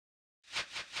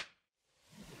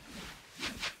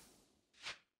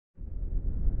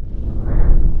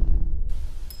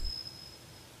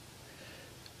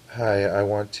Hi, I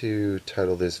want to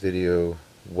title this video,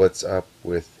 What's Up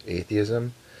with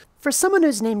Atheism? For someone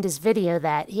who's named his video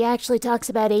that, he actually talks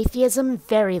about atheism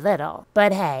very little.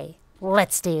 But hey,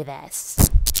 let's do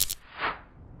this.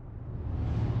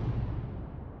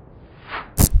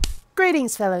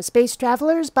 Greetings, fellow space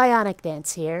travelers,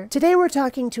 BionicDance here. Today we're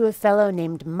talking to a fellow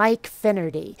named Mike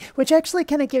Finnerty, which actually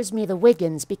kind of gives me the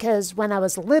Wiggins because when I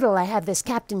was little I had this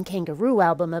Captain Kangaroo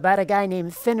album about a guy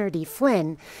named Finnerty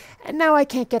Flynn, and now I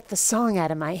can't get the song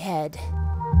out of my head.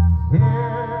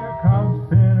 Here comes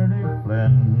Finnerty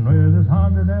Flynn with his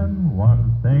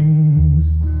 101 things.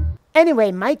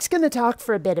 Anyway, Mike's going to talk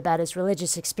for a bit about his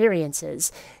religious experiences.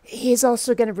 He's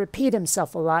also going to repeat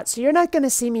himself a lot, so you're not going to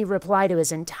see me reply to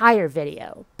his entire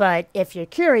video. But if you're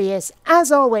curious,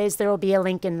 as always, there will be a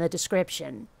link in the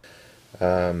description.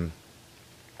 Back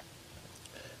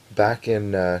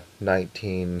in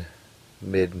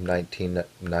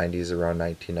mid-1990s, around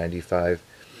 1995,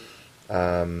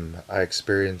 I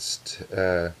experienced,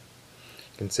 you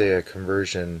can say, a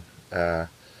conversion,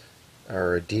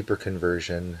 or a deeper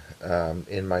conversion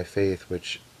in my faith,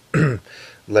 which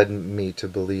led me to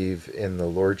believe in the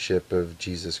Lordship of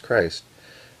Jesus Christ.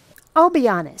 I'll be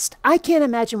honest, I can't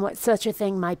imagine what such a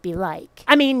thing might be like.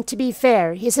 I mean, to be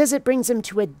fair, he says it brings him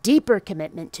to a deeper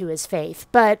commitment to his faith,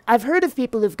 but I've heard of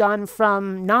people who've gone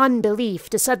from non-belief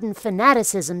to sudden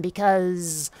fanaticism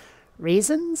because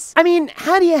reasons? I mean,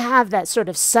 how do you have that sort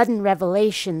of sudden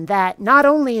revelation that not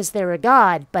only is there a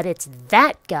God, but it's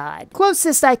that God?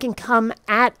 Closest I can come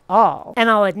at all, and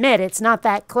I'll admit it's not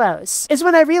that close, is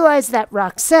when I realized that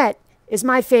Roxette is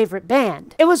my favorite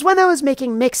band. It was when I was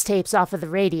making mixtapes off of the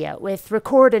radio, with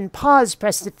record and pause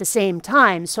pressed at the same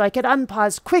time, so I could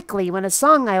unpause quickly when a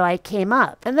song I liked came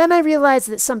up. And then I realized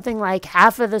that something like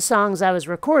half of the songs I was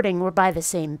recording were by the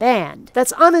same band.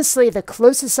 That's honestly the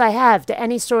closest I have to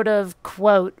any sort of,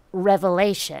 quote,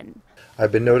 revelation.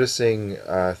 I've been noticing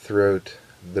throughout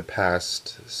the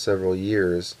past several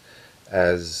years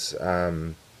as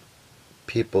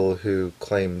people who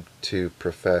claim to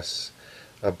profess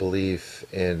a belief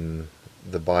in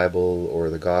the Bible or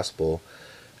the gospel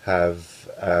are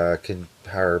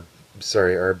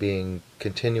being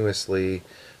continuously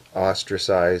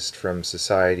ostracized from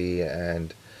society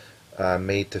and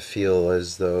made to feel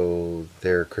as though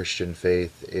their Christian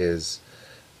faith is,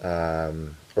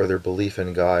 or their belief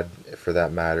in God, for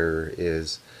that matter,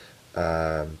 is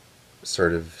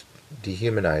sort of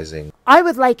dehumanizing. I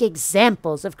would like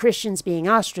examples of Christians being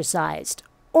ostracized,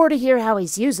 or to hear how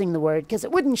he's using the word, because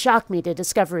it wouldn't shock me to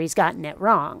discover he's gotten it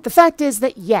wrong. The fact is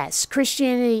that yes,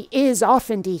 Christianity is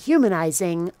often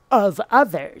dehumanizing of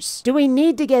others. Do we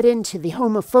need to get into the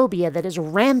homophobia that is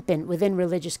rampant within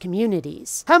religious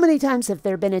communities? How many times have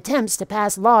there been attempts to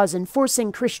pass laws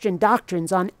enforcing Christian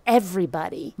doctrines on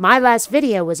everybody? My last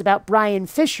video was about Brian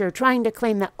Fisher trying to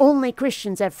claim that only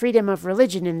Christians have freedom of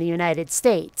religion in the United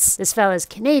States. This fella's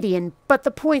Canadian, but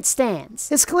the point stands.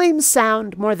 His claims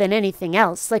sound, more than anything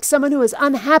else, like someone who is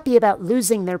unhappy about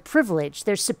losing their privilege,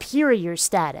 their superior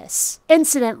status.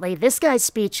 Incidentally, this guy's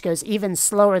speech goes even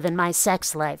slower than my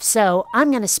sex life, so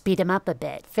I'm going to speed him up a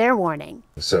bit. Fair warning.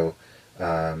 So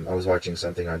I was watching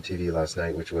something on TV last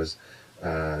night which was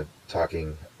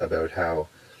talking about how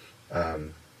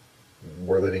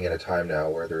we're living in a time now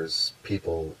where there's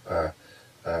people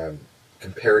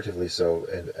comparatively so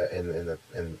in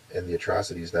the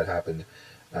atrocities that happened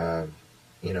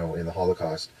in the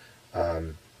Holocaust,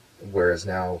 whereas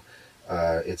now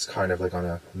it's kind of like on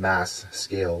a mass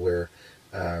scale where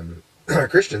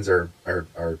Christians are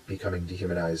becoming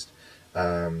dehumanized,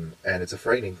 and it's a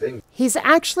frightening thing. He's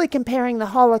actually comparing the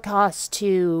Holocaust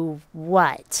to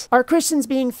what? Are Christians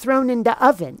being thrown into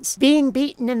ovens, being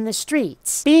beaten in the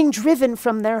streets, being driven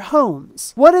from their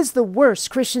homes? What is the worst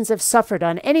Christians have suffered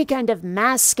on any kind of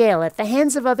mass scale at the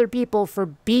hands of other people for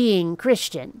being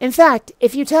Christian? In fact,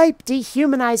 if you type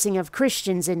dehumanizing of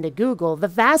Christians into Google, the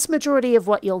vast majority of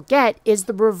what you'll get is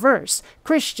the reverse,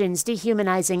 Christians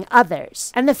dehumanizing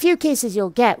others. And the few cases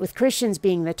you'll get with Christians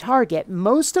being the target,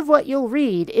 most of what you'll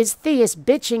read is theists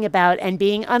bitching about and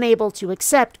being unable to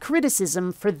accept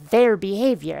criticism for their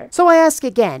behavior. So I ask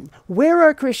again, where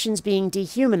are Christians being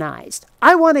dehumanized?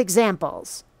 I want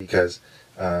examples. Because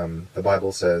the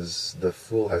Bible says, the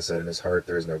fool has said in his heart,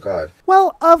 there is no God.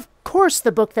 Well, of course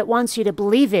the book that wants you to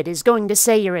believe it is going to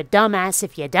say you're a dumbass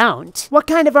if you don't. What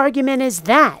kind of argument is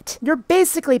that? You're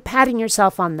basically patting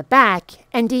yourself on the back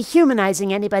and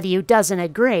dehumanizing anybody who doesn't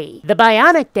agree. The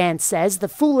BionicDance says the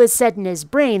fool has said in his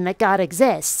brain that God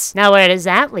exists. Now where does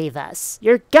that leave us?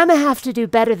 You're gonna have to do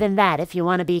better than that if you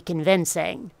want to be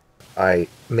convincing. I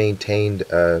maintained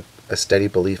a steady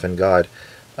belief in God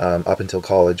up until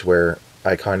college, where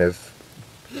I kind of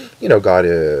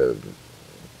God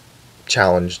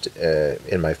challenged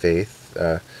in my faith,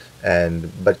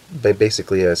 but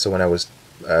basically, so when I was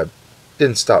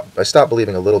I stopped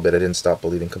believing a little bit. I didn't stop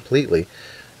believing completely.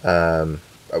 I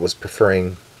was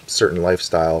preferring certain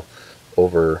lifestyle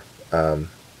over,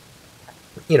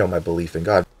 my belief in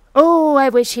God. Oh, I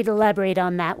wish he'd elaborate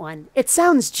on that one. It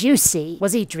sounds juicy.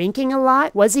 Was he drinking a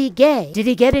lot? Was he gay? Did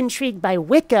he get intrigued by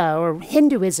Wicca or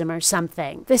Hinduism or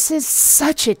something? This is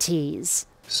such a tease.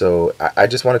 So I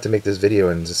just wanted to make this video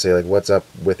and just say, like, what's up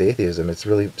with atheism? It's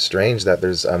really strange that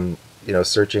there's,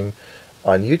 searching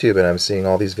on YouTube and I'm seeing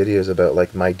all these videos about,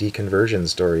 like, my deconversion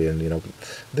story and,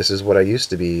 this is what I used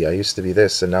to be. I used to be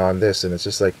this and now I'm this. And it's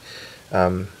just like,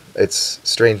 it's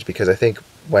strange because I think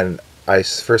when I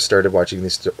first started watching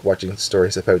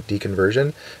stories about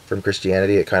deconversion from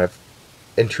Christianity, it kind of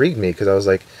intrigued me because I was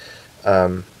like,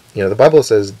 the Bible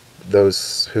says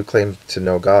those who claim to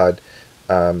know God,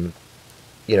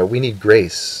 we need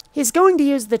grace. He's going to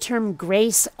use the term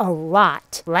grace a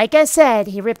lot. Like I said,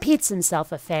 he repeats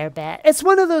himself a fair bit. It's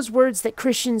one of those words that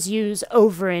Christians use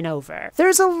over and over.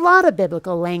 There's a lot of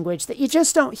biblical language that you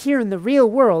just don't hear in the real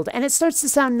world, and it starts to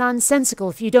sound nonsensical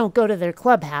if you don't go to their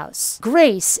clubhouse.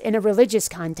 Grace, in a religious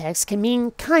context, can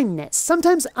mean kindness,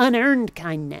 sometimes unearned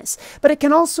kindness, but it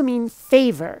can also mean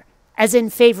favor, as in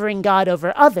favoring God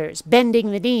over others,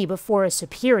 bending the knee before a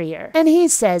superior. And he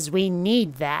says we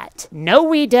need that. No,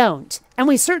 we don't. And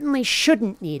we certainly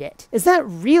shouldn't need it. Is that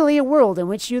really a world in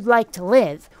which you'd like to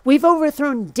live? We've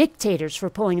overthrown dictators for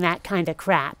pulling that kind of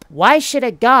crap. Why should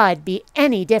a God be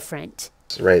any different?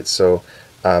 Right, so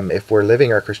if we're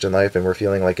living our Christian life and we're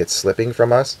feeling like it's slipping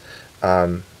from us,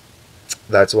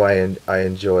 that's why I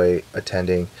enjoy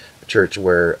attending a church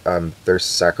where there's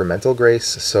sacramental grace.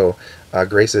 So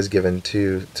grace is given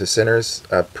to sinners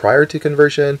prior to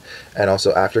conversion and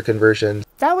also after conversion.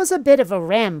 That was a bit of a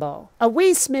ramble. A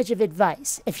wee smidge of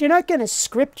advice. If you're not going to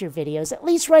script your videos, at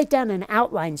least write down an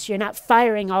outline so you're not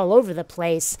firing all over the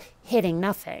place, hitting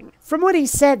nothing. From what he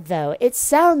said, though, it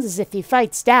sounds as if he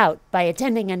fights doubt by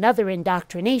attending another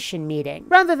indoctrination meeting,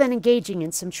 rather than engaging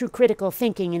in some true critical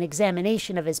thinking and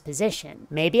examination of his position.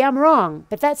 Maybe I'm wrong,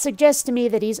 but that suggests to me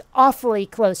that he's awfully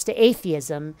close to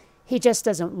atheism. He just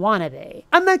doesn't want to be.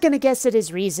 I'm not going to guess at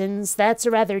his reasons. That's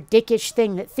a rather dickish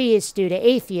thing that theists do to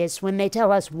atheists when they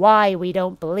tell us why we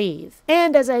don't believe.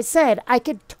 And as I said, I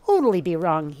could totally be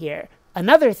wrong here.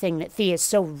 Another thing that theists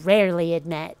so rarely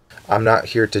admit. I'm not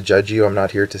here to judge you. I'm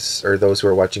not here to, or those who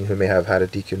are watching who may have had a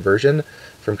deconversion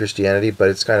from Christianity, but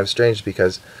it's kind of strange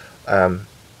because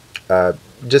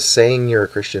just saying you're a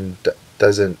Christian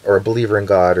doesn't, or a believer in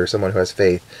God or someone who has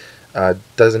faith,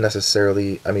 doesn't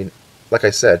necessarily, like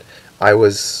I said, I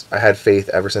had faith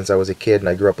ever since I was a kid and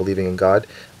I grew up believing in God.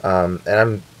 And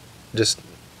I'm just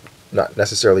not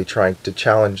necessarily trying to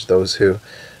challenge those who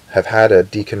have had a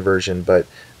deconversion, but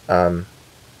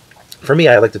for me,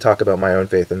 I like to talk about my own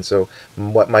faith. And so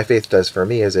what my faith does for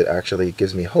me is it actually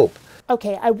gives me hope.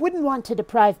 Okay, I wouldn't want to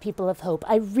deprive people of hope.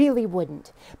 I really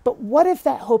wouldn't. But what if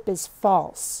that hope is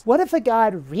false? What if a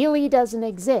God really doesn't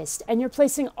exist and you're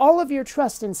placing all of your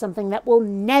trust in something that will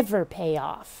never pay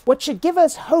off? What should give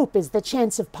us hope is the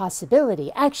chance of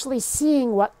possibility, actually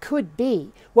seeing what could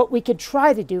be, what we could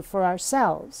try to do for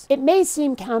ourselves. It may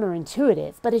seem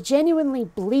counterintuitive, but a genuinely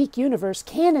bleak universe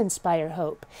can inspire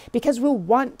hope because we'll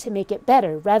want to make it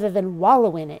better rather than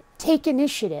wallow in it. Take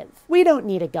initiative. We don't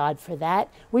need a God for that.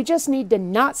 We just need to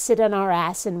not sit on our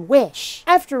ass and wish.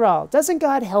 After all, doesn't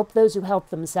God help those who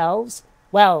help themselves?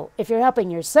 Well, if you're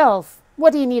helping yourself,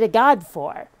 what do you need a God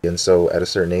for? And so at a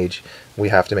certain age, we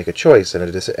have to make a choice and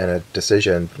a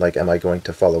decision, like, am I going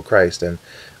to follow Christ? And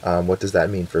what does that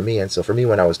mean for me? And so for me,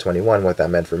 when I was 21, what that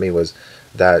meant for me was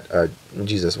that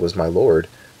Jesus was my Lord.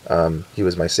 He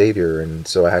was my Savior. And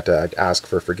so I had to ask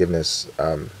for forgiveness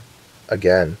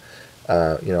again.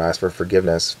 Ask for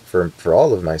forgiveness for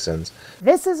all of my sins.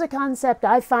 This is a concept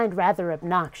I find rather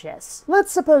obnoxious.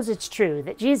 Let's suppose it's true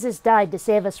that Jesus died to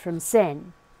save us from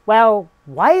sin. Well,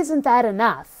 why isn't that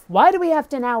enough? Why do we have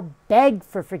to now beg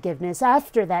for forgiveness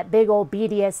after that big old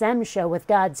BDSM show with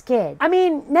God's kid?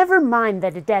 Never mind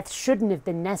that a death shouldn't have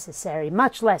been necessary,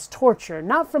 much less torture,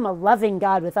 not from a loving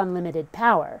God with unlimited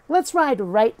power. Let's ride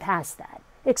right past that.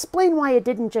 Explain why it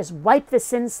didn't just wipe the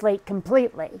sin slate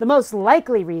completely. The most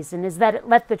likely reason is that it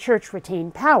let the church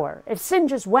retain power. If sin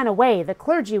just went away, the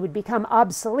clergy would become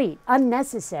obsolete,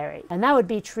 unnecessary, and that would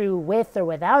be true with or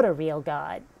without a real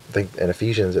God. I think in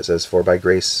Ephesians it says, "For by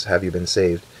grace have you been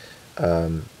saved."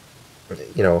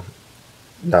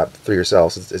 Not through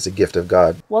yourselves. It's a gift of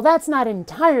God. Well, that's not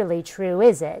entirely true,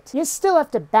 is it? You still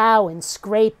have to bow and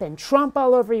scrape and tromp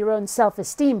all over your own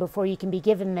self-esteem before you can be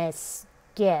given this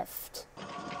gift.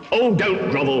 Oh, don't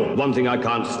grovel. One thing I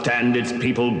can't stand, it's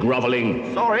people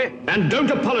groveling. Sorry. And don't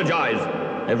apologize.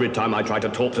 Every time I try to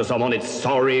talk to someone, it's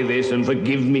sorry this and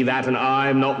forgive me that and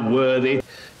I'm not worthy.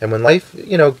 And when life,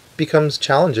 becomes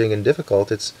challenging and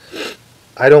difficult,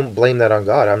 I don't blame that on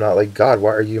God. I'm not like, God,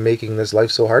 why are you making this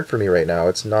life so hard for me right now?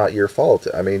 It's not your fault.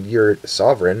 I mean, you're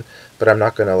sovereign, but I'm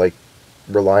not going to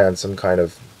rely on some kind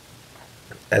of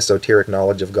esoteric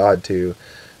knowledge of God to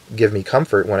give me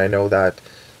comfort when I know that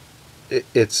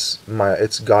it's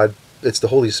God, it's the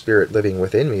Holy Spirit living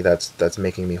within me that's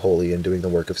making me holy and doing the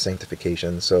work of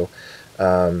sanctification. So,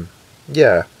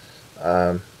 yeah.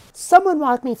 Someone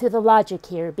walk me through the logic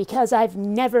here, because I've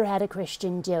never had a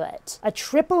Christian do it. A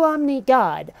triple omni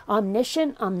God,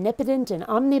 omniscient, omnipotent, and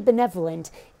omnibenevolent,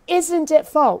 isn't at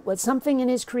fault when something in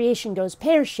his creation goes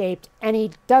pear-shaped and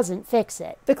he doesn't fix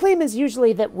it. The claim is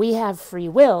usually that we have free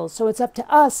will, so it's up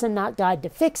to us and not God to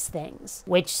fix things,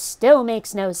 which still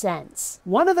makes no sense.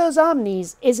 One of those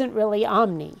omnis isn't really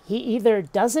omni. He either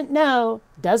doesn't know,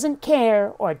 doesn't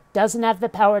care, or doesn't have the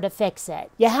power to fix it.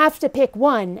 You have to pick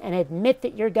one and admit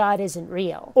that your God isn't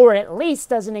real, or at least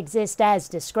doesn't exist as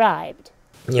described.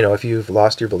 If you've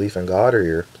lost your belief in God or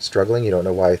you're struggling, you don't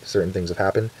know why certain things have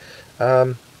happened,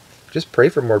 just pray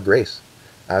for more grace.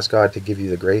 Ask God to give you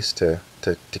the grace to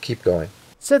keep going.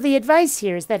 So the advice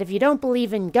here is that if you don't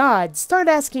believe in God, start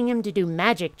asking him to do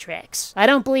magic tricks. I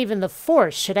don't believe in the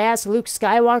Force. Should I ask Luke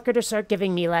Skywalker to start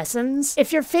giving me lessons?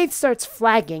 If your faith starts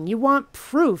flagging, you want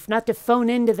proof, not to phone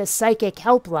into the psychic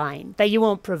helpline. That you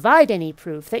won't provide any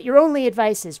proof, that your only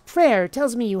advice is prayer,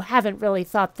 tells me you haven't really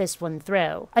thought this one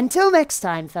through. Until next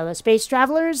time, fellow space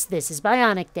travelers, this is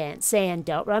BionicDance saying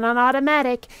don't run on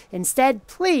automatic. Instead,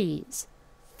 please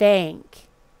think.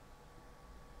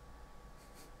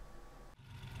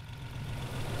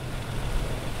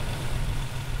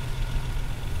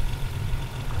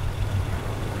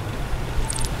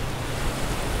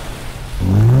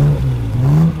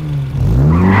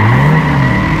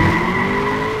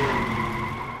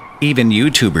 Even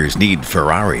YouTubers need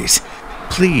Ferraris.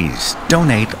 Please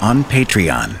donate on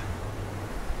Patreon.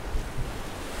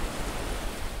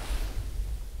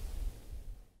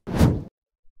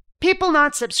 People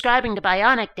not subscribing to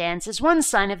BionicDance is one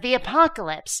sign of the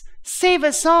apocalypse. Save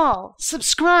us all.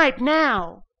 Subscribe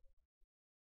now.